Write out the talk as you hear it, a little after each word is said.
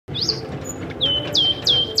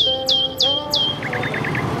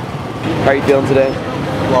How are you feeling today?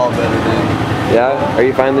 A lot better, dude. Yeah? Are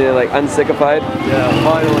you finally like unsickified? Yeah,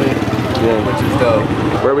 finally. Yeah. Which is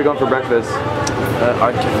dope. Where are we going for breakfast?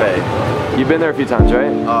 Art Cafe. You've been there a few times, right?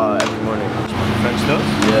 Every morning. French toast?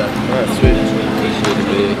 Yeah. Alright,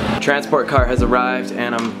 sweet. Transport car has arrived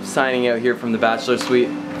and I'm signing out here from the bachelor suite.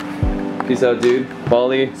 Peace out, dude.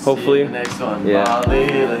 Bali, hopefully. See you in the next one. Yeah.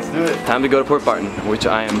 Bali, let's do it. Time to go to Port Barton, which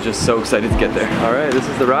I am just so excited to get there. All right, this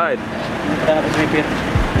is the ride.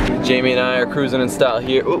 Jamie and I are cruising in style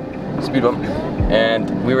here. Ooh, speed bump.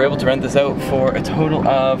 And we were able to rent this out for a total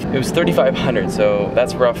of, it was $3,500, so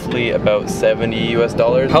that's roughly about $70 US.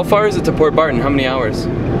 How far is it to Port Barton? How many hours?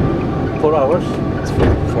 4 hours. It's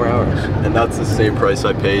 4 hours. And that's the same price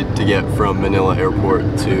I paid to get from Manila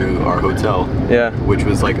Airport to our hotel. Yeah. Which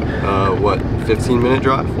was like, what, 15-minute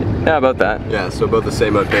drive? Yeah, about that. Yeah, so about the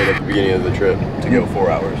same I paid at the beginning of the trip to go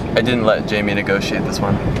 4 hours. I didn't let Jamie negotiate this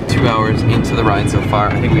one. 2 hours into the ride so far.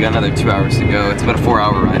 I think we got another 2 hours to go. It's about a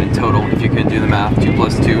 4-hour ride in total. If you can do the math, 2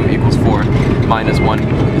 plus 2 equals 4. Minus 1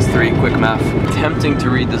 is 3, quick math. Tempting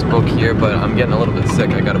to read this book here, but I'm getting a little bit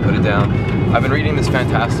sick. I gotta put it down. I've been reading this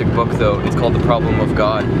fantastic book though. It's called The Problem of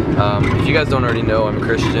God. If you guys don't already know, I'm a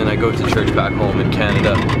Christian. I go to church back home in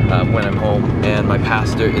Canada when I'm home, and my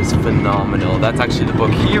pastor is phenomenal. That's actually the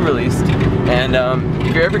book he released. And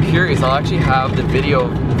if you're ever curious, I'll actually have the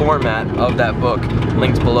video format of that book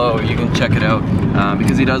linked below. You can check it out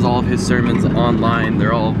because he does all of his sermons online.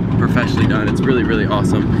 They're all professionally done. It's really, really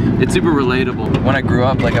awesome. It's super relatable. When I grew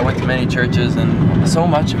up, like I went to many churches and so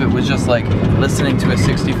much of it was just like listening to a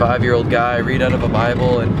 65-year-old guy read out of a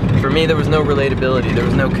Bible, and for me there was no relatability, there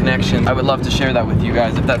was no connection. I would love to share that with you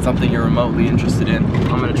guys if that's something you're remotely interested in.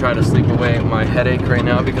 I'm gonna try to sleep away my headache right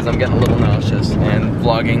now because I'm getting a little nauseous and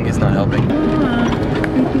vlogging is not helping.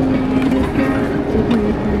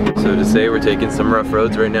 So to say we're taking some rough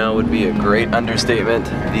roads right now would be a great understatement.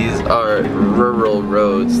 These are rural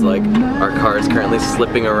roads, like our car is currently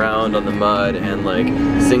slipping around on the mud and like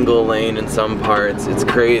single lane in some parts. It's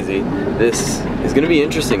crazy. This is gonna be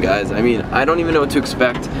interesting, guys. I mean, I don't even know what to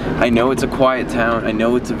expect. I know it's a quiet town. I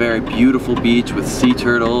know it's a very beautiful beach with sea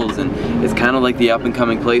turtles, and it's kind of like the up and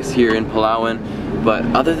coming place here in Palawan. But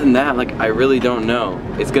other than that, like, I really don't know.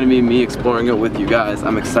 It's gonna be me exploring it with you guys.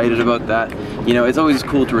 I'm excited about that. You know, it's always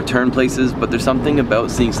cool to return places, but there's something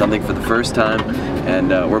about seeing something for the first time, and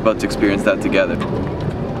we're about to experience that together.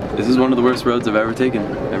 This is one of the worst roads I've ever taken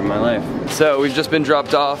in my life. So we've just been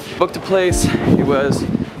dropped off, booked a place. It was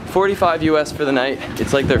 45 US for the night.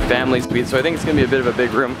 It's like their family suite, so I think it's gonna be a bit of a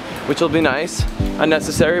big room, which will be nice.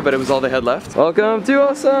 Unnecessary, but it was all they had left. Welcome to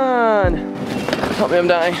Osan! Help me, I'm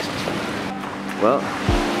dying. Well,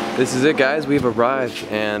 this is it, guys. We've arrived,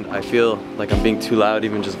 and I feel like I'm being too loud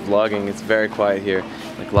even just vlogging. It's very quiet here.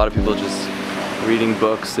 Like a lot of people just reading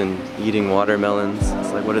books and eating watermelons.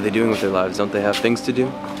 It's like, what are they doing with their lives? Don't they have things to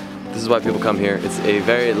do? This is why people come here. It's a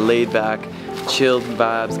very laid back, chilled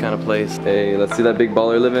vibes kind of place. Hey, let's see that big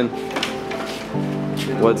baller living.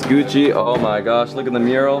 What's Gucci? Oh my gosh, look at the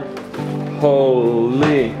mural.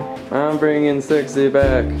 Holy, I'm bringing sexy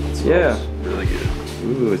back. Yeah. Really good.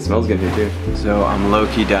 Ooh, it smells good here too. So I'm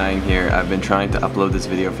low-key dying here. I've been trying to upload this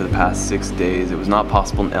video for the past 6 days. It was not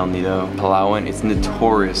possible in El Nido. Palawan, it's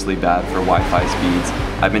notoriously bad for Wi-Fi speeds.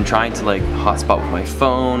 I've been trying to like hotspot with my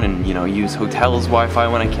phone and, you know, use hotels Wi-Fi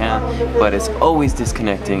when I can, but it's always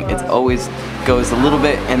disconnecting. It always goes a little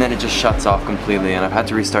bit and then it just shuts off completely, and I've had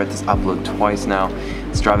to restart this upload twice now.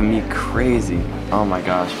 It's driving me crazy. Oh my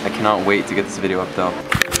gosh, I cannot wait to get this video up though.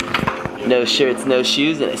 No shirts, no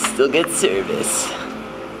shoes, and I still get service.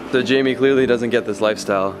 So Jamie clearly doesn't get this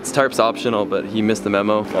lifestyle. It's tarp's optional, but he missed the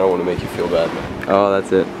memo. I don't want to make you feel bad, man. Oh,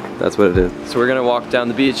 that's it. That's what it is. So we're gonna walk down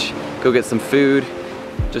the beach, go get some food,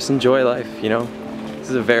 just enjoy life, you know? This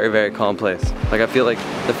is a very, very calm place. Like, I feel like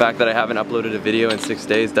the fact that I haven't uploaded a video in 6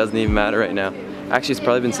 days doesn't even matter right now. Actually, it's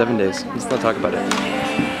probably been 7 days. Let's not talk about it.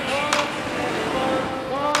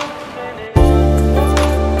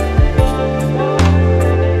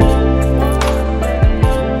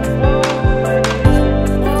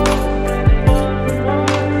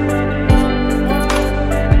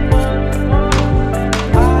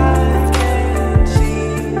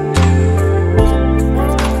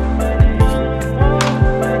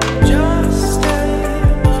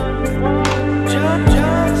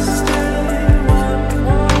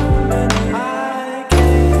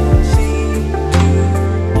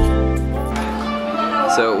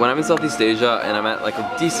 So when I'm in Southeast Asia and I'm at like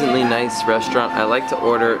a decently nice restaurant, I like to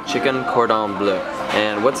order chicken cordon bleu.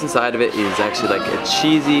 And what's inside of it is actually like a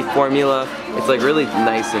cheesy formula. It's like really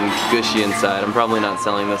nice and gushy inside. I'm probably not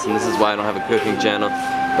selling this, and this is why I don't have a cooking channel.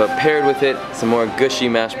 But paired with it, some more gushy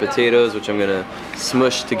mashed potatoes, which I'm gonna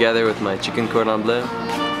smush together with my chicken cordon bleu.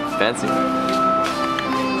 Fancy.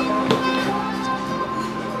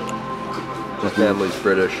 The family's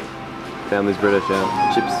British. Family's British,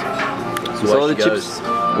 yeah. Chips. So all the chips.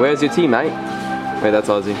 Where's your tea, mate? Wait, that's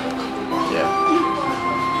Aussie. Yeah.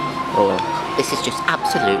 Oh well. This is just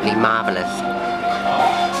absolutely marvelous.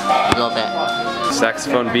 Love it.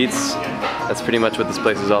 Saxophone beats. That's pretty much what this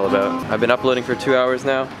place is all about. I've been uploading for 2 hours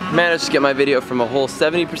now. Managed to get my video from a whole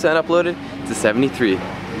 70% uploaded to 73.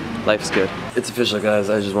 Life's good. It's official, guys.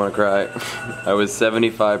 I just want to cry. I was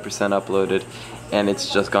 75% uploaded and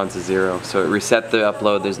it's just gone to 0. So it reset the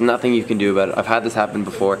upload. There's nothing you can do about it. I've had this happen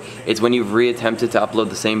before. It's when you've reattempted to upload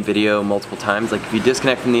the same video multiple times. Like if you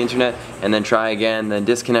disconnect from the internet and then try again, then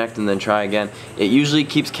disconnect and then try again. It usually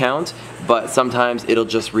keeps count, but sometimes it'll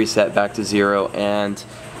just reset back to 0, and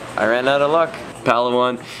I ran out of luck.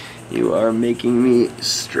 Palawan, you are making me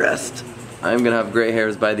stressed. I'm gonna have gray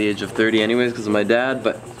hairs by the age of 30 anyways because of my dad,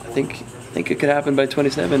 but I think it could happen by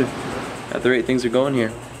 27 if at the rate things are going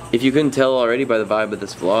here. If you couldn't tell already by the vibe of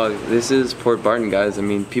this vlog, this is Port Barton, guys. I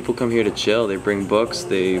mean, people come here to chill. They bring books,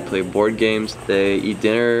 they play board games, they eat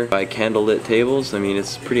dinner by candlelit tables. I mean,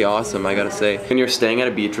 it's pretty awesome, I gotta say. When you're staying at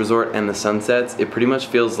a beach resort and the sun sets, it pretty much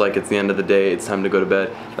feels like it's the end of the day, it's time to go to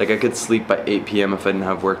bed. Like I could sleep by 8 p.m. if I didn't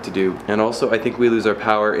have work to do. And also, I think we lose our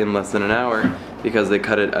power in less than an hour because they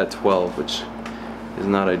cut it at 12, which is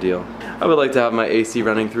not ideal. I would like to have my AC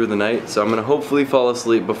running through the night, so I'm gonna hopefully fall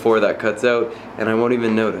asleep before that cuts out, and I won't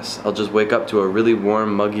even notice. I'll just wake up to a really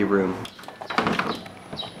warm, muggy room.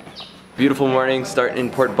 Beautiful morning, starting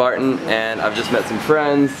in Port Barton, and I've just met some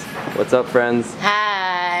friends. What's up, friends?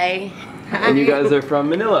 Hi. And you guys are from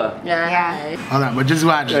Manila? Yeah. Hold on, but just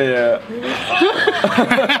watch it. Yeah.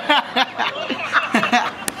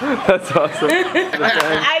 That's awesome.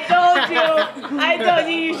 I told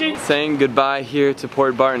you you should. Saying goodbye here to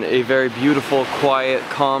Port Barton, a very beautiful, quiet,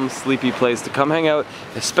 calm, sleepy place to come hang out,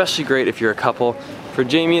 especially great if you're a couple. For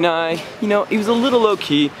Jamie and I, you know, it was a little low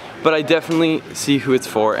key, but I definitely see who it's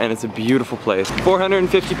for, and it's a beautiful place.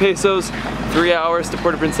 450 pesos, 3 hours to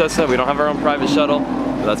Puerto Princesa. We don't have our own private shuttle,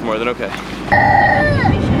 but that's more than okay.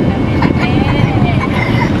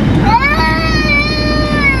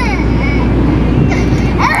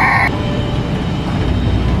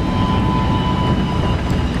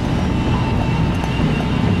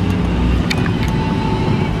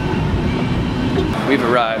 We've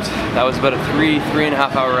arrived. That was about a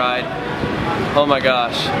 3.5 hour ride. Oh my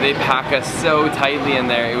gosh, they pack us so tightly in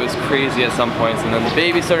there. It was crazy at some points, and then the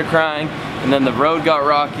baby started crying, and then the road got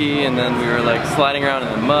rocky, and then we were like sliding around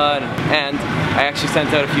in the mud, and I actually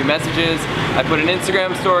sent out a few messages. I put an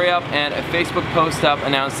Instagram story up and a Facebook post up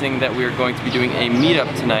announcing that we are going to be doing a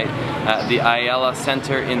meetup tonight at the Ayala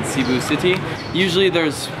Center in Cebu City. Usually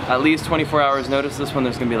there's at least 24 hours notice. This one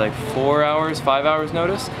there's gonna be like 4 hours, 5 hours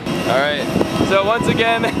notice. All right, so once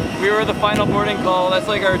again, we were the final boarding call. That's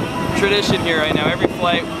like our tradition here right now. Every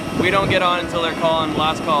flight, we don't get on until they're calling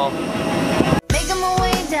last call. Making my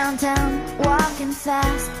way downtown, walking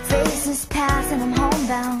fast, faces pass and I'm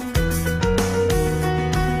homebound.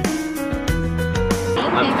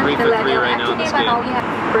 I'm 3 for 3 right now in this game.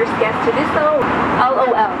 First guest to this, so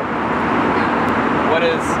LOL. What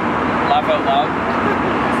is laugh out loud?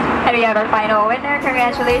 And we have our final winner.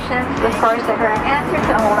 Congratulations. Of course, the correct answer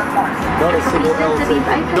to hold on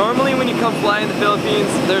more. Normally when you come fly in the Philippines,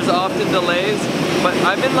 there's often delays, but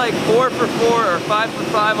I've been like 4 for 4 or 5 for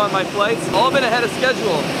 5 on my flights, all been ahead of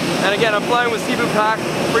schedule. And again, I'm flying with Cebu Pack,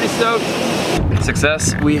 pretty stoked.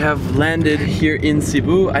 Success, we have landed here in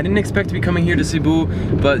Cebu. I didn't expect to be coming here to Cebu,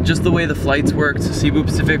 but just the way the flights worked, Cebu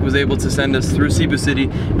Pacific was able to send us through Cebu City,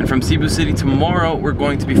 and from Cebu City tomorrow, we're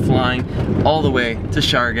going to be flying all the way to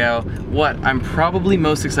Siargao. What I'm probably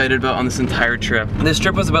most excited about on this entire trip. This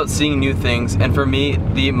trip was about seeing new things, and for me,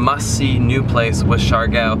 the must-see new place was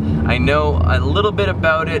Siargao. I know a little bit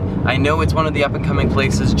about it. I know it's one of the up-and-coming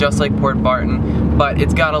places, just like Port Barton, but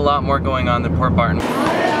it's got a lot more going on than Port Barton.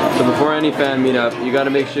 So before any fan meetup, you gotta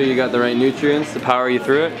make sure you got the right nutrients to power you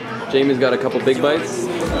through it. Jamie's got a couple big bites.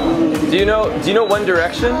 Do you know One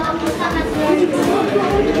Direction?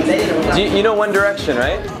 You know One Direction,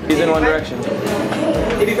 right? He's in One Direction.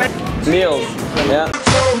 Meals, yeah.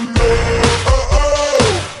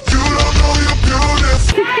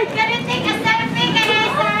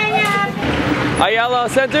 Ayala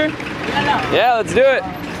Center? Yeah, let's do it.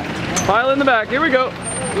 Pile in the back, here we go.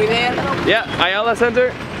 We there? Yeah, Ayala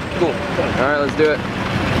Center. Cool. All right, let's do it.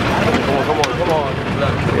 Come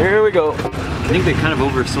on. Here we go. I think they kind of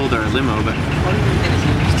oversold our limo, but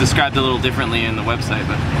it's described a little differently in the website.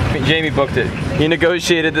 But Jamie booked it. He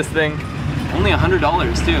negotiated this thing. Only $100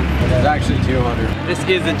 too. It's actually 200. This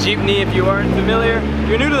is a jeepney if you aren't familiar. If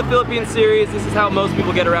you're new to the Philippines series, this is how most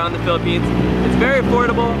people get around the Philippines. It's very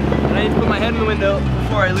affordable, and I need to put my head in the window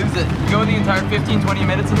before I lose it. Go the entire 15-20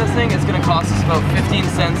 minutes in this thing, it's gonna cost us about 15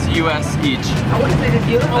 cents US each.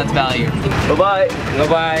 That's value. Bye-bye.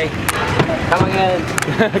 Bye-bye. Come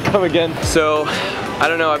again. Come again. So, I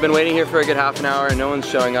don't know, I've been waiting here for a good half an hour and no one's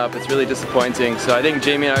showing up. It's really disappointing. So I think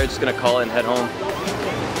Jamie and I are just gonna call it and head home.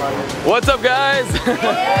 What's up, guys?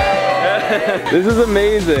 This is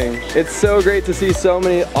amazing. It's so great to see so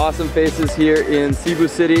many awesome faces here in Cebu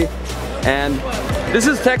City. And this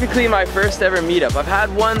is technically my first ever meetup. I've had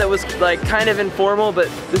one that was like kind of informal, but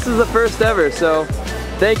this is the first ever. So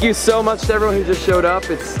thank you so much to everyone who just showed up.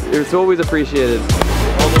 It's always appreciated.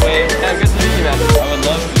 All the way. Yeah, good to meet you, man. I would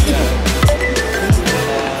love to do that.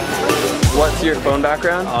 What's your phone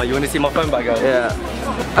background? Oh, you want to see my phone background? Yeah.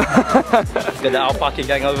 Got the alpaca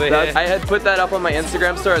gang over here. I had put that up on my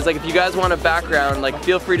Instagram story. I was like, if you guys want a background, like,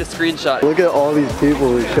 feel free to screenshot. Look at all these people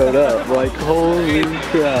who showed up. Like, holy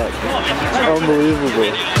crap.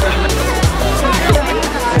 Unbelievable.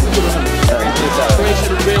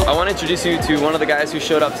 I want to introduce you to one of the guys who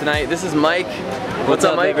showed up tonight. This is Mike. What's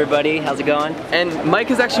up, Mike? everybody? How's it going? And Mike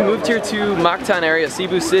has actually moved here to Mactan area,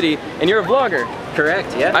 Cebu City, and you're a vlogger.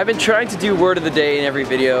 Correct, yeah. I've been trying to do word of the day in every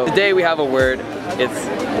video. Today we have a word.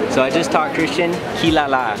 So I just taught Christian,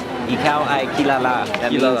 kilala. Ikaw ay kilala.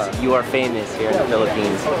 That Kilala. means you are famous here in the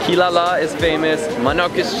Philippines. Kilala is famous,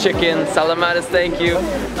 manok is chicken, salamat is thank you.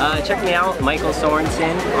 Check me out, Michael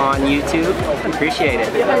Sorensen on YouTube. Appreciate it.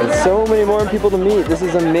 And so many more people to meet. This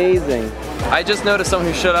is amazing. I just noticed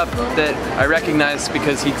someone who showed up that I recognized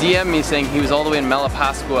because he DM'd me saying he was all the way in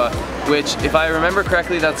Malapascua, which, if I remember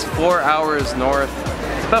correctly, that's 4 hours north.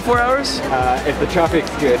 About 4 hours? If the traffic's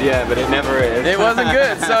good, yeah, but it never is. It wasn't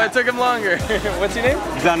good, so it took him longer. What's your name?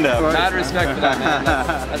 Xander. Mad respect for that, man.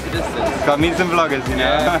 That's the distance. Got me some vloggers, you know?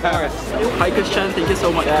 Yeah, of course. Hi Christian, thank you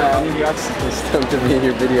so much for coming here. Stoked to be in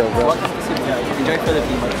your video, bro. Welcome to Cebu. Enjoy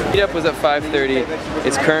Philippines. Meetup was at 5:30.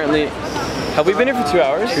 It's currently... Have we been here for 2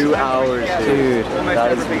 hours? 2 hours, dude.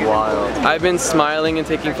 That is wild. I've been smiling and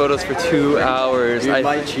taking photos for 2 hours. Dude,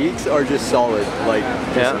 my cheeks are just solid, like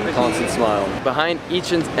just a constant smile. Behind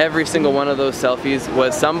each and every single one of those selfies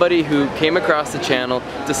was somebody who came across the channel,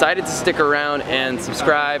 decided to stick around and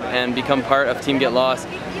subscribe and become part of Team Get Lost.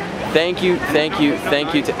 Thank you, thank you,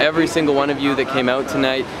 thank you to every single one of you that came out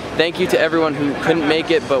tonight. Thank you to everyone who couldn't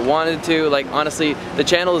make it but wanted to. Like, honestly, the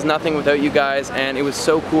channel is nothing without you guys, and it was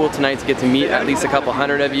so cool tonight to get to meet at least a couple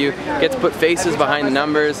hundred of you, get to put faces behind the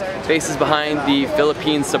numbers, faces behind the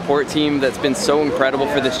Philippines support team that's been so incredible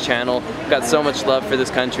for this channel. Got so much love for this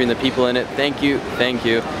country and the people in it. Thank you, thank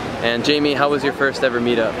you. And Jamie, how was your first ever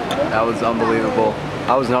meetup? That was unbelievable.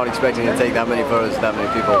 I was not expecting to take that many photos with that many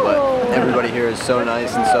people, but everybody here is so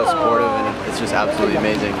nice and so supportive, and it's just absolutely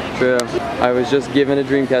amazing. True. I was just given a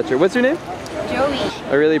dream catcher. What's your name? Joey.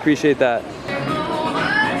 I really appreciate that.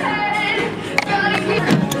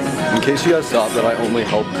 In case you guys thought that I only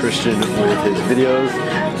help Christian with his videos,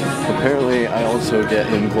 apparently I also get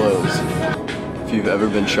him clothes. If you've ever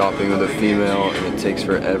been shopping with a female and it takes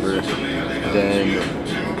forever, then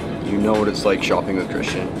you know what it's like shopping with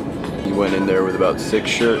Christian. He went in there with about 6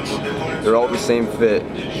 shirts. They're all the same fit,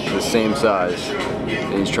 the same size,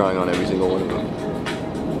 and he's trying on every single one of them.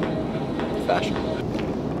 Fashion.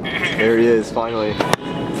 There he is, finally.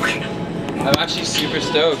 I'm actually super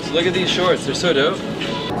stoked. Look at these shorts, they're so dope.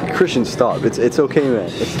 Christian, stop. It's okay, man.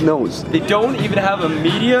 It's nose. They don't even have a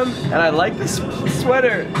medium, and I like this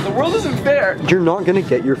sweater. The world isn't fair. You're not gonna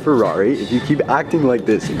get your Ferrari if you keep acting like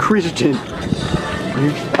this. Christian,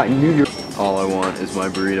 I knew you. All I want is my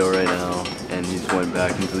burrito right now, and he just went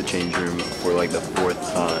back into the change room for like the 4th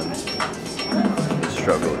time. The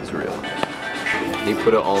struggle is real. He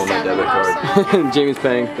put it all on my debit card. Jamie's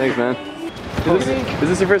paying. Thanks, man. Is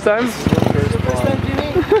this your first time? First time,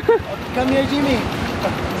 Jimmy. Come here, Jimmy.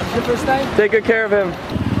 It's your first time? Take good care of him.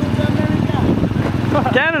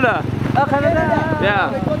 Canada! Oh, Canada!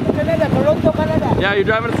 Yeah. We go to Canada, Toronto, Canada. Yeah, you're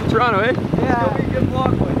driving us to Toronto, eh? Yeah.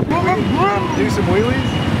 Do some wheelies?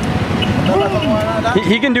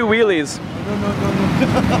 He can do wheelies. No.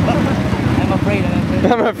 I'm afraid.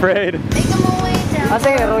 I'm afraid.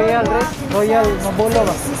 Ate, Royal, Mabolo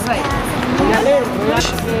ba?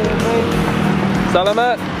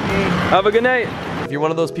 Salamat. Have a good night. If you're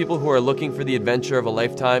one of those people who are looking for the adventure of a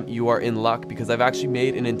lifetime, you are in luck, because I've actually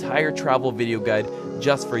made an entire travel video guide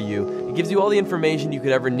just for you. It gives you all the information you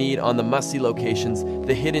could ever need on the must-see locations,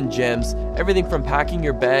 the hidden gems, everything from packing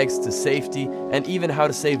your bags to safety, and even how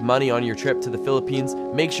to save money on your trip to the Philippines.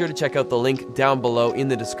 Make sure to check out the link down below in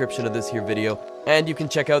the description of this here video. And you can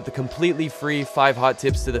check out the completely free 5 hot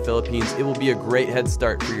tips to the Philippines. It will be a great head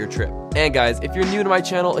start for your trip. And guys, if you're new to my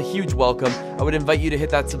channel, a huge welcome. I would invite you to hit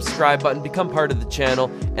that subscribe button, become part of the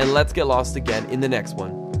channel, and let's get lost again in the next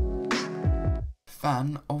one.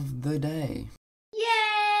 Fan of the day.